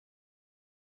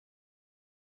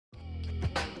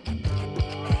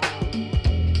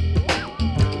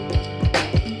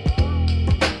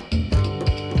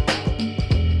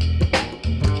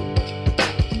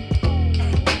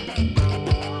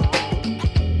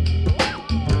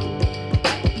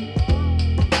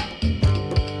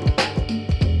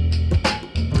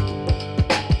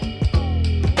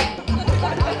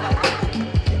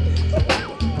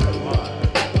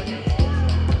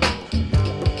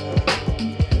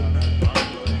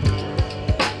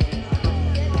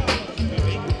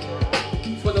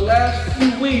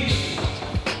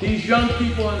These young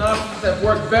people in offices have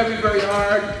worked very, very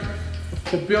hard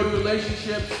to build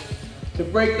relationships, to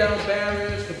break down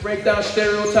barriers, to break down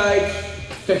stereotypes,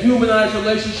 to humanize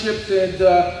relationships,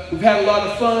 and we've had a lot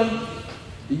of fun.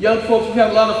 The young folks, we've had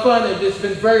a lot of fun, and it's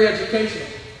been very educational.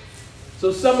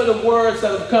 So some of the words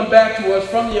that have come back to us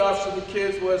from the Office of the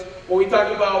Kids was when we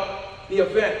talked about the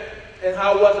event and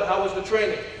how was it, how was the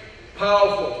training?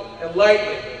 Powerful,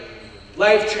 enlightening,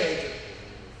 life-changing,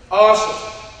 awesome.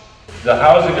 The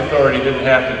housing authority didn't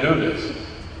have to do this.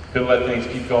 Could let things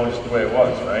keep going just the way it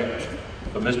was, right?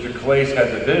 But Mr. Clace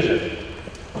had the vision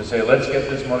to say, let's get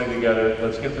this money together,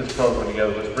 let's get this program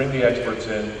together, let's bring the experts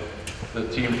in, the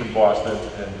team from Boston,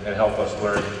 and help us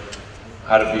learn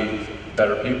how to be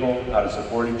better people, how to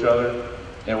support each other.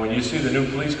 And when you see the new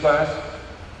police class,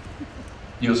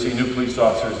 you'll see new police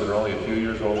officers that are only a few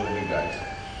years older than you guys.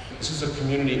 This is a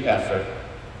community effort.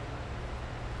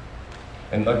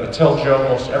 And like I tell Joe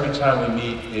almost every time we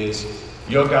meet is,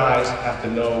 your guys have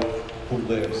to know who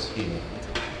lives here.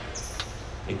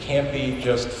 It can't be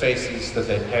just faces that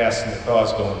they pass and the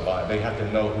cars going by. They have to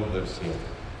know who lives here.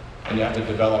 And you have to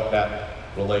develop that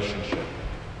relationship.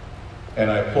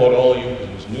 And I applaud all of you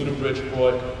who's new to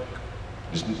Bridgeport.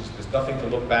 There's nothing to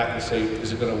look back and say,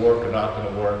 is it going to work or not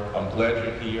going to work? I'm glad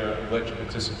you're here, I'm glad you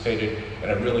participated, and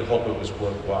I really hope it was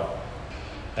worthwhile.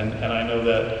 And I know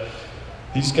that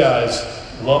these guys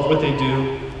love what they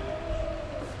do.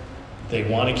 They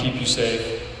want to keep you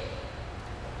safe.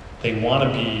 They want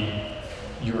to be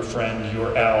your friend,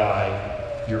 your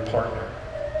ally, your partner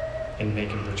in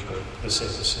making Bridgeport the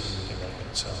safest city we can make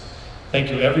it. So thank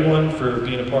you everyone for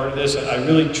being a part of this. I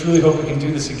really, truly hope we can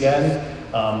do this again.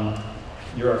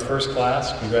 You're our first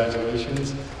class.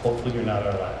 Congratulations. Hopefully you're not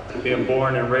our last. Being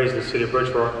born and raised in the city of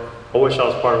Bridgeport, I wish I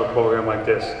was part of a program like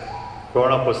this.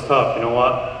 Growing up was tough, you know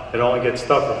what? It only gets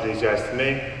tougher for these guys. To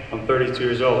me, I'm 32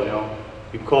 years old, you know.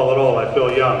 You call it old, I feel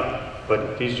young.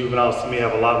 But these juveniles to me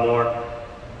have a lot more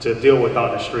to deal with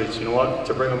out in the streets. You know what?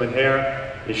 To bring them in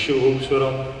here, you shoot hoops with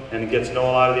them, and to get to know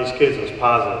a lot of these kids was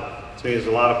positive. To me, there's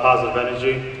a lot of positive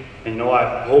energy. And you know what?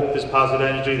 I hope this positive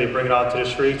energy, they bring it out to the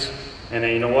streets. And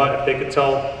then you know what? If they could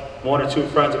tell one or two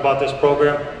friends about this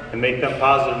program and make them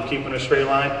positive and keep in a straight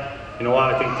line, you know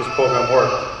what? I think this program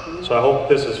worked. So I hope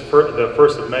this is the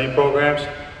first of many programs.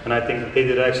 And I think that they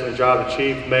did an excellent job. The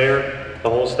chief, mayor, the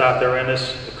whole staff that ran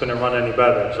this, it couldn't run any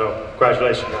better. So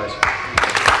congratulations, guys.